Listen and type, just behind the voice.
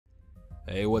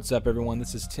Hey, what's up everyone?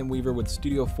 This is Tim Weaver with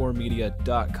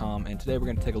Studio4Media.com, and today we're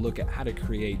going to take a look at how to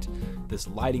create this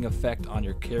lighting effect on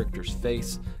your character's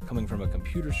face coming from a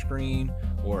computer screen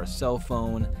or a cell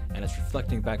phone, and it's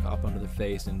reflecting back up onto their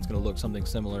face, and it's going to look something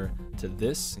similar to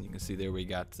this. And you can see there we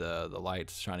got the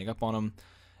lights shining up on them,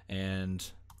 and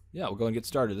yeah, we'll go and get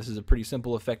started. This is a pretty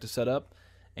simple effect to set up,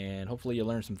 and hopefully you'll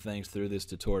learn some things through this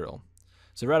tutorial.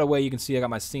 So right away you can see I got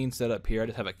my scene set up here. I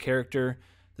just have a character.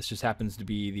 This just happens to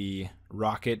be the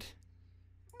Rocket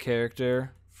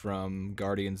character from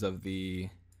Guardians of the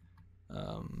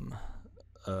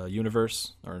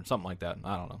Universe or something like that.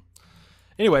 I don't know.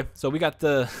 Anyway, so we got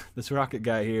this Rocket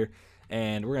guy here,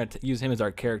 and we're going to use him as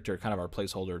our character, kind of our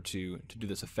placeholder to do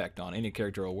this effect on. Any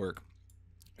character will work.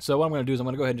 So what I'm going to do is I'm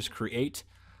going to go ahead and just create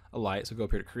a light. So go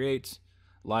up here to create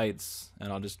lights,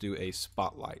 and I'll just do a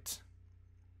spotlight.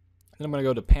 Then I'm going to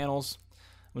go to panels.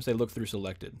 I'm going to say look through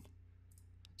selected.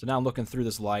 So now I'm looking through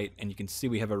this light, and you can see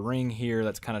we have a ring here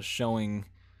that's kind of showing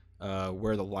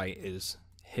where the light is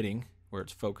hitting, where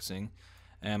it's focusing.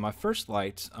 And my first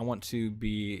light, I want to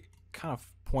be kind of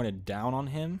pointed down on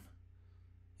him,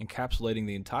 encapsulating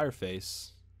the entire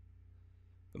face,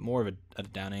 but more of a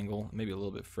down angle, maybe a little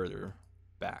bit further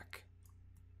back.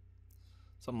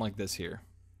 Something like this here.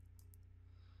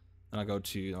 And I'll go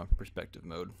to my perspective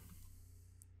mode.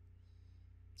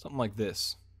 Something like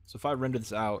this. So if I render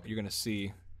this out, you're going to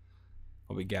see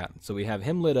what we got. So we have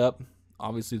him lit up.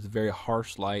 Obviously it's a very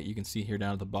harsh light. You can see here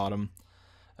down at the bottom.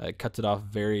 It cuts it off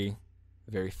very,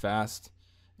 very fast,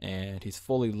 and he's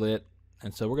fully lit.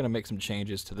 And so we're going to make some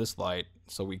changes to this light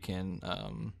so we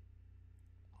can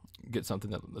get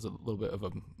something that is a little bit of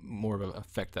a more of an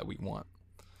effect that we want.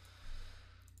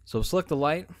 So select the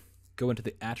light, go into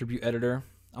the attribute editor.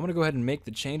 I'm going to go ahead and make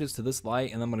the changes to this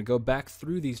light, and I'm going to go back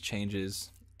through these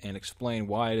changes and explain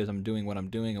why it is I'm doing what I'm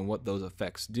doing and what those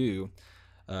effects do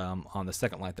on the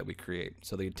second light that we create.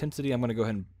 So the intensity I'm going to go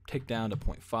ahead and take down to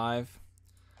 0.5.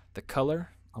 The color,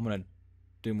 I'm going to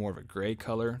do more of a gray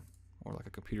color, or like a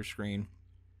computer screen.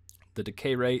 The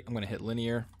decay rate, I'm going to hit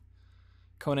linear.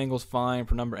 Cone angle's fine.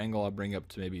 Per number angle, I'll bring up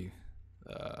to maybe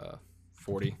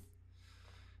 40.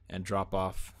 And drop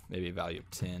off, maybe a value of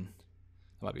 10.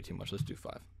 That might be too much. Let's do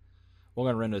 5. We're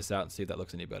going to render this out and see if that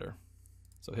looks any better.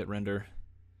 So hit render.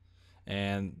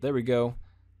 And there we go.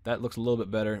 That looks a little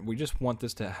bit better. We just want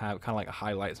this to have kind of like a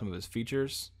highlight some of his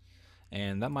features,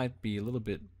 and that might be a little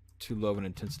bit too low of an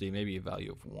intensity, maybe a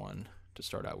value of 1 to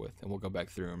start out with, and we'll go back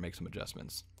through and make some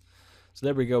adjustments. So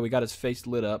there we go. We got his face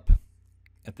lit up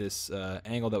at this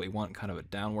angle that we want, kind of a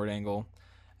downward angle,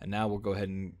 and now we'll go ahead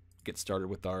and get started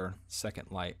with our second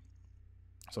light.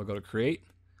 So I'll go to create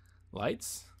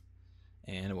lights,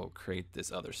 and we'll create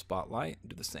this other spotlight.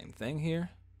 Do the same thing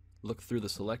here. Look through the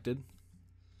selected,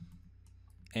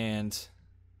 and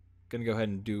gonna go ahead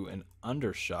and do an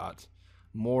undershot,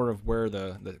 more of where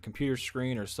the computer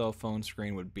screen or cell phone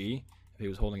screen would be if he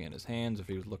was holding it in his hands, if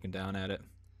he was looking down at it.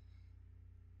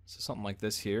 So something like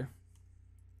this here.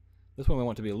 This one we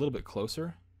want to be a little bit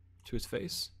closer to his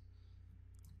face.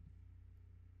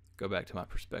 Go back to my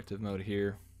perspective mode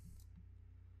here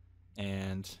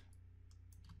and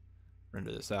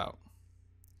render this out.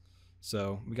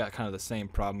 So we got kind of the same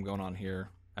problem going on here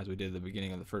as we did at the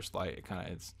beginning of the first light. It kind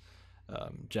of is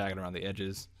jagged around the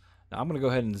edges. Now I'm going to go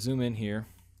ahead and zoom in here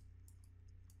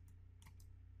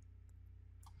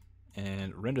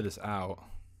and render this out,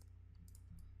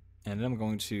 and then I'm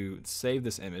going to save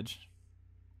this image,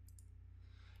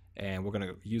 and we're going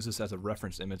to use this as a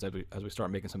reference image as we start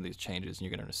making some of these changes, and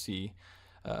you're going to see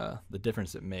the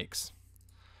difference it makes.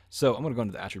 So I'm going to go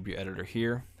into the attribute editor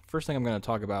here. First thing I'm going to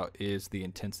talk about is the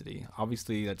intensity.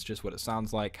 Obviously that's just what it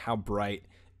sounds like. How bright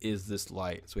is this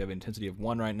light? So we have an intensity of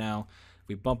 1 right now. If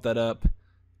we bump that up,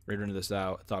 render this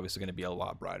out, it's obviously going to be a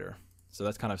lot brighter. So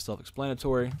that's kind of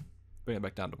self-explanatory. Bring it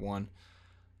back down to 1.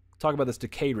 Talk about this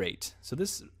decay rate. So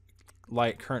this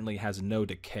light currently has no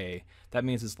decay. That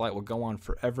means this light will go on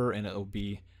forever, and it will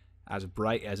be as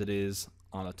bright as it is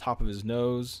on the top of his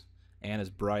nose, and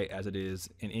as bright as it is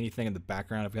in anything in the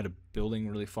background. If we had a building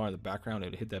really far in the background,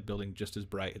 it would hit that building just as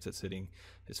bright as it's hitting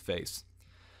his face.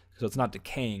 So it's not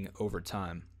decaying over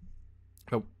time.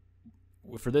 But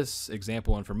for this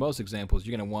example, and for most examples,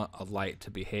 you're going to want a light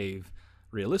to behave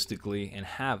realistically and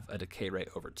have a decay rate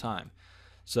over time.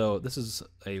 So this is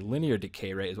a linear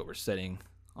decay rate is what we're setting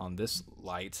on this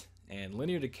light. And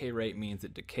linear decay rate means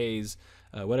it decays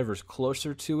whatever's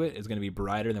closer to it is going to be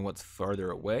brighter than what's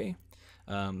farther away.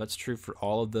 That's true for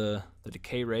all of the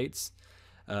decay rates,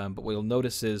 but what you'll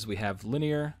notice is we have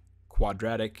linear,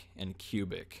 quadratic, and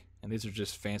cubic, and these are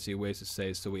just fancy ways to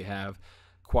say. So we have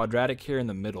quadratic here in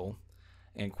the middle,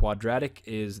 and quadratic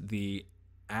is the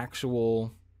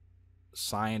actual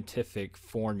scientific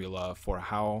formula for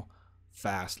how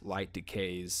fast light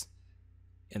decays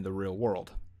in the real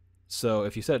world. So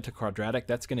if you set it to quadratic,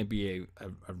 that's going to be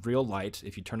a real light.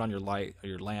 If you turn on your light or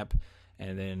your lamp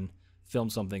and then film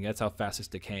something, that's how fast it's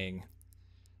decaying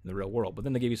in the real world. But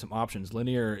then they give you some options.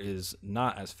 Linear is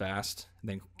not as fast. And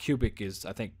then cubic is,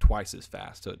 I think, twice as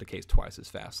fast. So it decays twice as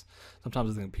fast. Sometimes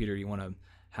with the computer, you want to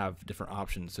have different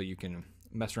options so you can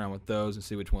mess around with those and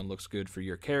see which one looks good for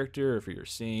your character or for your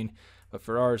scene. But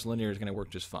for ours, linear is going to work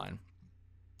just fine.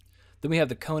 Then we have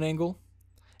the cone angle.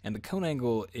 And the cone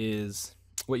angle is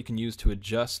what you can use to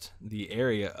adjust the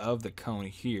area of the cone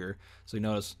here. So you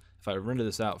notice if I render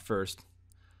this out first,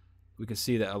 we can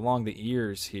see that along the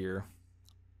ears here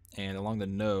and along the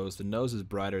nose is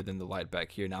brighter than the light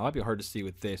back here. Now it might be hard to see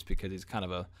with this because it's kind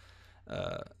of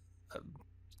a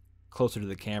closer to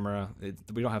the camera.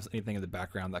 We don't have anything in the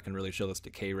background that can really show this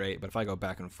decay rate, but if I go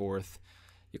back and forth,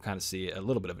 you kind of see a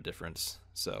little bit of a difference.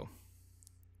 So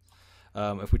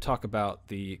if we talk about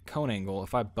the cone angle,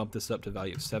 if I bump this up to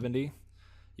value of 70,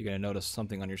 you're going to notice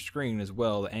something on your screen as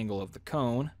well. The angle of the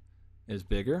cone is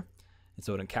bigger, and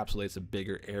so it encapsulates a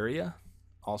bigger area.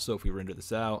 Also, if we render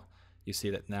this out, you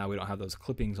see that now we don't have those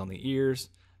clippings on the ears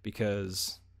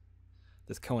because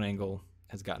this cone angle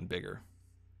has gotten bigger.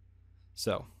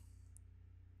 So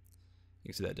you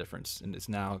can see that difference, and it's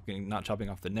now not chopping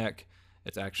off the neck,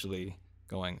 it's actually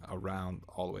going around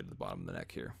all the way to the bottom of the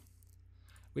neck here.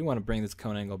 We want to bring this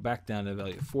cone angle back down to the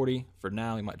value of 40. For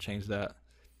now, we might change that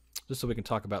just so we can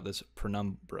talk about this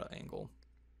penumbra angle.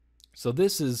 So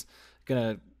this is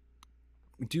going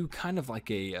to do kind of like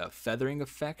a feathering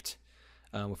effect.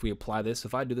 If we apply this,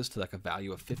 if I do this to like a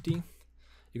value of 50,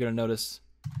 you're going to notice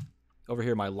over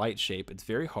here my light shape, it's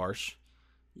very harsh.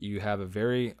 You have a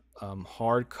very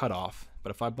hard cutoff, but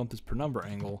if I bump this penumbra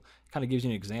angle, it kind of gives you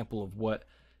an example of what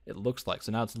it looks like.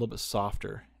 So now it's a little bit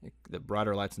softer. The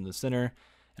brighter light's in the center,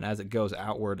 and as it goes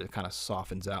outward, it kind of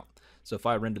softens out. So if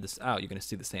I render this out, you're going to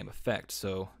see the same effect.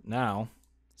 So now,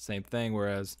 same thing,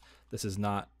 whereas this is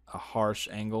not a harsh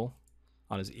angle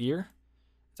on his ear,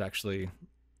 it's actually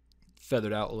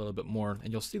feathered out a little bit more,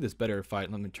 and you'll see this better if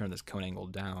let me turn this cone angle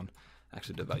down,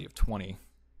 actually to a value of 20,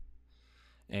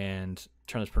 and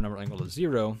turn this penumbra angle to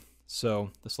 0, so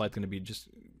this light's going to be just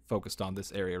focused on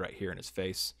this area right here in his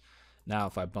face. Now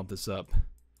if I bump this up,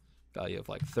 value of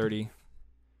like 30,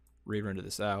 re-render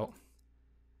this out,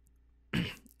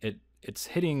 it's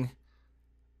hitting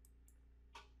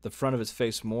the front of his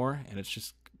face more, and it's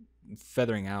just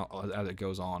feathering out as it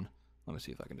goes on. Let me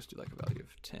see if I can just do like a value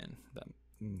of 10,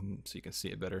 so you can see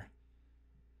it better.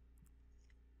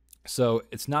 So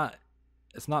it's not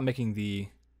making the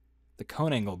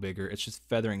cone angle bigger, it's just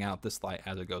feathering out this light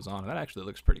as it goes on, and that actually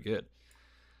looks pretty good.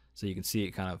 So you can see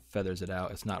it kind of feathers it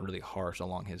out. It's not really harsh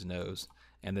along his nose.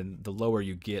 And then the lower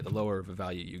you get, the lower of a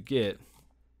value you get,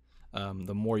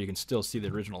 the more you can still see the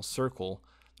original circle,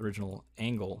 the original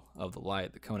angle of the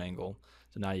light, the cone angle.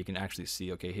 So now you can actually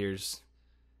see, okay, here's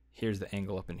the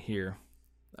angle up in here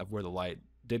of where the light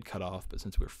did cut off, but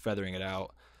since we're feathering it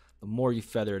out, the more you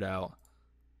feather it out,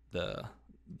 the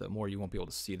more you won't be able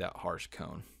to see that harsh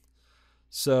cone.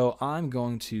 So I'm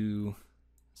going to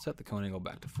set the cone angle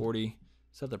back to 40,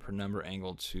 set the penumbra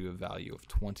angle to a value of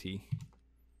 20,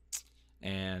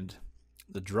 and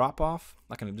the drop-off,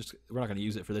 we're not going to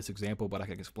use it for this example, but I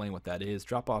can explain what that is.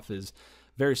 Drop-off is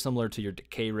very similar to your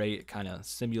decay rate. It kind of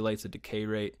simulates a decay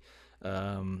rate,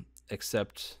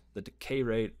 except the decay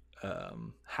rate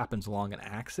happens along an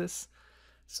axis.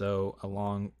 So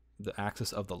along the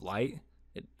axis of the light,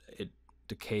 it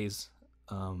decays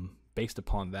based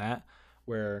upon that,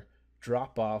 where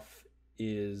drop-off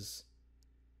is,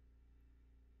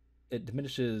 it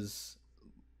diminishes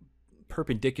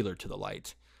perpendicular to the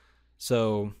light.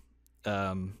 So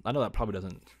I know that probably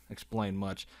doesn't explain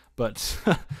much, but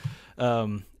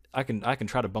I can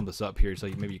try to bump this up here so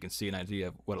maybe you can see an idea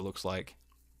of what it looks like.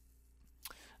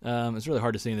 It's really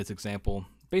hard to see in this example.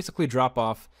 Basically, drop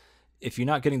off, if you're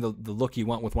not getting the look you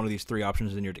want with one of these three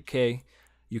options in your decay,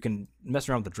 you can mess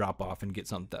around with the drop off and get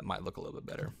something that might look a little bit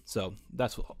better. So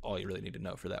that's all you really need to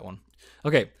know for that one.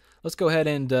 Okay, let's go ahead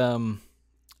and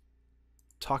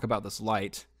talk about this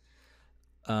light.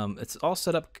 It's all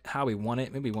set up how we want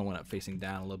it. Maybe we want it facing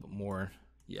down a little bit more.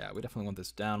 Yeah, we definitely want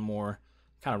this down more.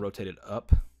 Kind of rotate it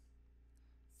up,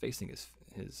 facing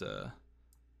his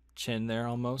chin there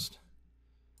almost.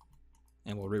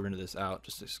 And we'll re-render this out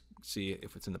just to see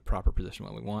if it's in the proper position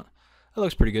what we want. That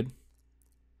looks pretty good.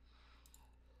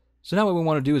 So now what we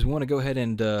want to do is we want to go ahead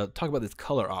and talk about these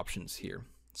color options here.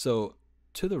 So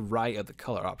to the right of the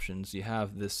color options, you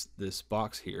have this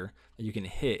box here that you can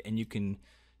hit, and you can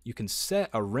you can set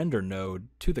a render node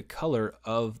to the color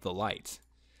of the light.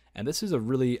 And this is a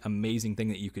really amazing thing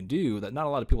that you can do that not a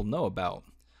lot of people know about.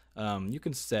 You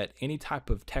can set any type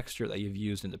of texture that you've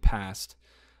used in the past,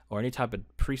 or any type of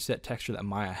preset texture that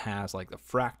Maya has, like the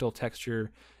fractal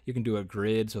texture. You can do a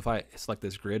grid. So if I select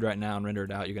this grid right now and render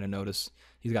it out, you're going to notice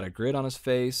he's got a grid on his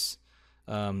face.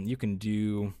 You can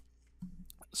do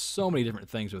so many different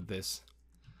things with this.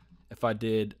 If I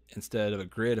did, instead of a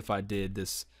grid, if I did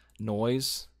this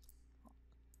noise,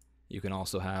 you can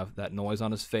also have that noise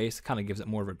on his face. It kind of gives it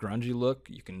more of a grungy look.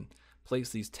 You can place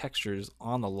these textures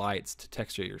on the lights to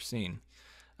texture your scene.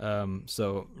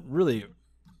 So really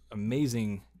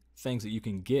amazing things that you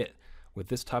can get with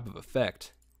this type of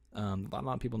effect. A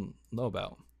lot of people know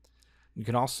about. You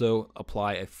can also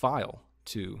apply a file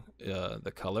to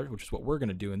the color, which is what we're going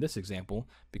to do in this example,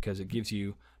 because it gives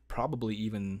you probably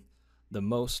even the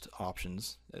most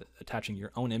options, attaching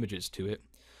your own images to it.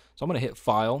 So I'm going to hit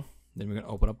File, then we're going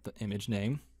to open up the image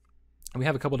name. And we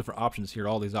have a couple different options here.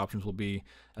 All these options will be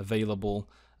available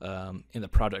in the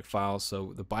project files.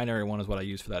 So the binary one is what I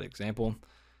use for that example.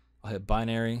 I'll hit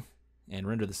binary and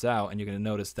render this out, and you're going to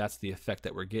notice that's the effect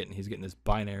that we're getting. He's getting this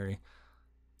binary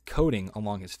coding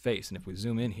along his face. And if we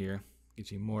zoom in here, it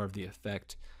gives you more of the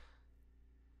effect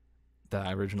that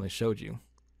I originally showed you.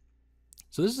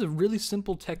 So this is a really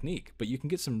simple technique, but you can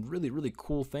get some really, really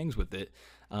cool things with it.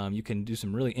 You can do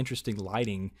some really interesting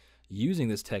lighting using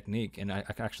this technique, and I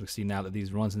can actually see now that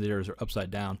these ones and zeros are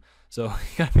upside down. So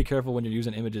you gotta be careful when you're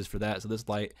using images for that. So this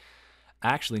light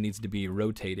actually needs to be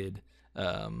rotated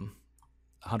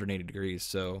 180 degrees.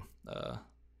 So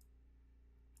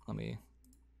let me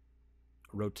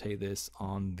rotate this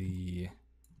on the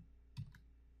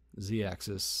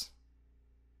z-axis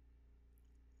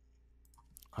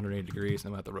 180 degrees, and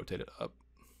I'm going to have to rotate it up.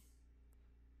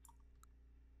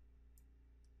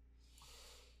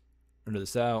 Render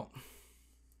this out.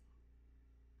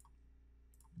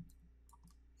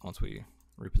 Once we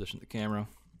reposition the camera.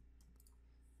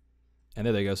 And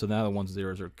there they go. So now the ones and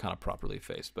zeros are kind of properly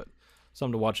faced, but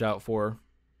something to watch out for.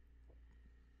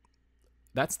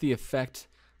 That's the effect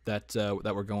that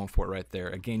that we're going for right there.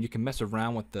 Again, you can mess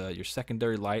around with your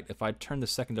secondary light. If I turn the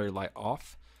secondary light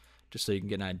off, just so you can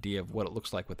get an idea of what it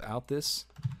looks like without this.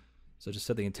 So just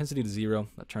set the intensity to 0.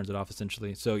 That turns it off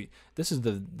essentially. So this is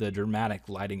the dramatic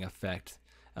lighting effect.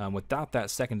 Without that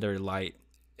secondary light,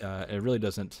 it really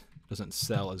doesn't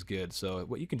sell as good. So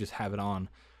what you can just have it on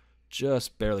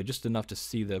just barely, just enough to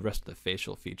see the rest of the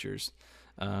facial features.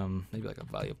 Maybe like a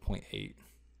value of 0.8.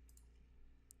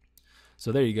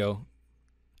 So there you go.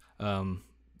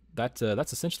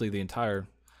 That's essentially the entire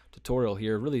tutorial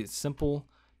here. Really simple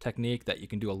technique that you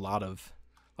can do a lot of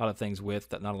things with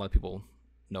that not a lot of people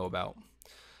know about.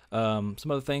 Some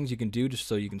other things you can do just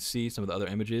so you can see some of the other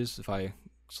images. If I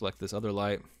select this other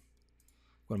light,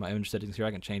 go to my image settings here,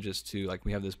 I can change this to, like,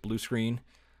 we have this blue screen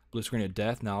of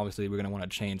death. Now obviously we're going to want to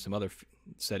change some other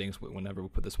settings whenever we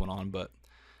put this one on, but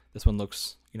this one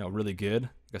looks, you know, really good.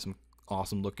 Got some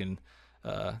awesome looking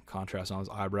contrast on his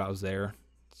eyebrows there.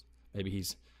 Maybe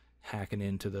he's hacking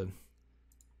into the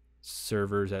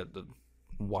servers at the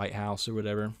White House or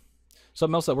whatever.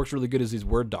 Something else that works really good is these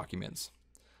Word documents.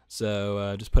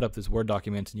 So just put up this Word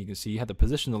document, and you can see you have to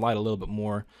position the light a little bit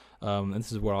more. And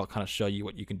this is where I'll kind of show you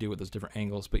what you can do with those different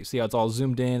angles. But you see how it's all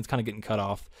zoomed in, it's kind of getting cut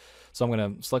off. So I'm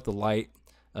going to select the light.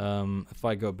 If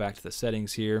I go back to the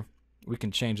settings here, we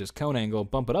can change this cone angle,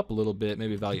 bump it up a little bit,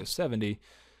 maybe a value of 70.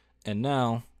 And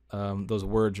now those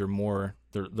words are more,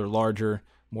 they're larger,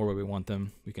 more where we want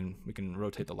them. We can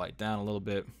rotate the light down a little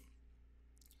bit,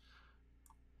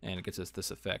 and it gets us this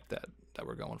effect that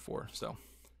we're going for. So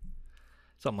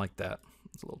something like that.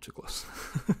 It's a little too close.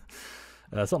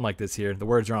 Something like this here. The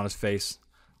words are on his face.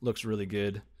 Looks really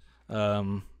good.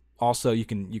 Also, you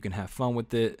can have fun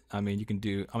with it. I mean,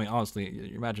 honestly,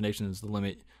 your imagination is the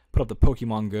limit. Put up the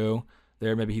Pokemon Go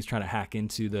there. Maybe he's trying to hack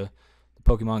into the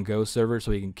Pokemon Go server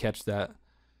so he can catch that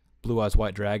blue eyes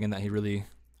white dragon that he really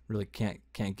can't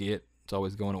get. It's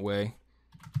always going away.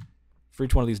 For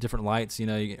each one of these different lights, you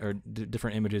know, or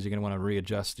different images, you're gonna want to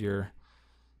readjust your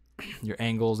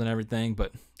angles and everything.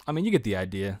 But I mean, you get the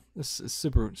idea. This is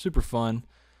super fun,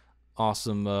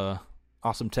 awesome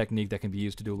technique that can be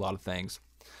used to do a lot of things.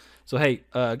 So hey,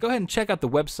 go ahead and check out the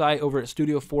website over at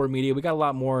Studio 4 Media. We got a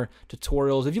lot more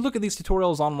tutorials. If you look at these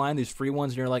tutorials online, these free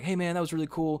ones, and you're like, hey man, that was really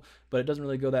cool, but it doesn't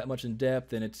really go that much in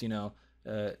depth, and it's, you know,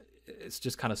 it's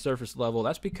just kind of surface level.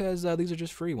 That's because these are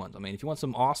just free ones. I mean, if you want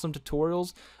some awesome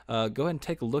tutorials, go ahead and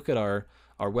take a look at our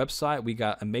website. We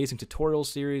got amazing tutorial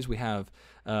series. We have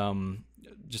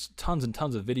just tons and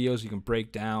tons of videos you can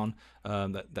break down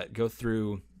that go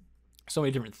through so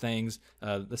many different things.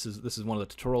 This is one of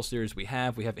the tutorial series we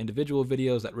have. We have individual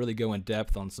videos that really go in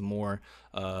depth on some more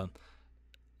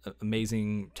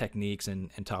amazing techniques and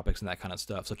topics and that kind of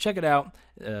stuff. So check it out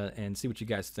and see what you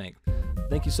guys think.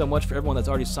 Thank you so much for everyone that's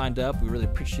already signed up. We really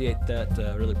appreciate that.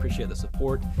 Really appreciate the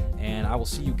support, and I will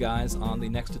see you guys on the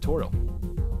next tutorial.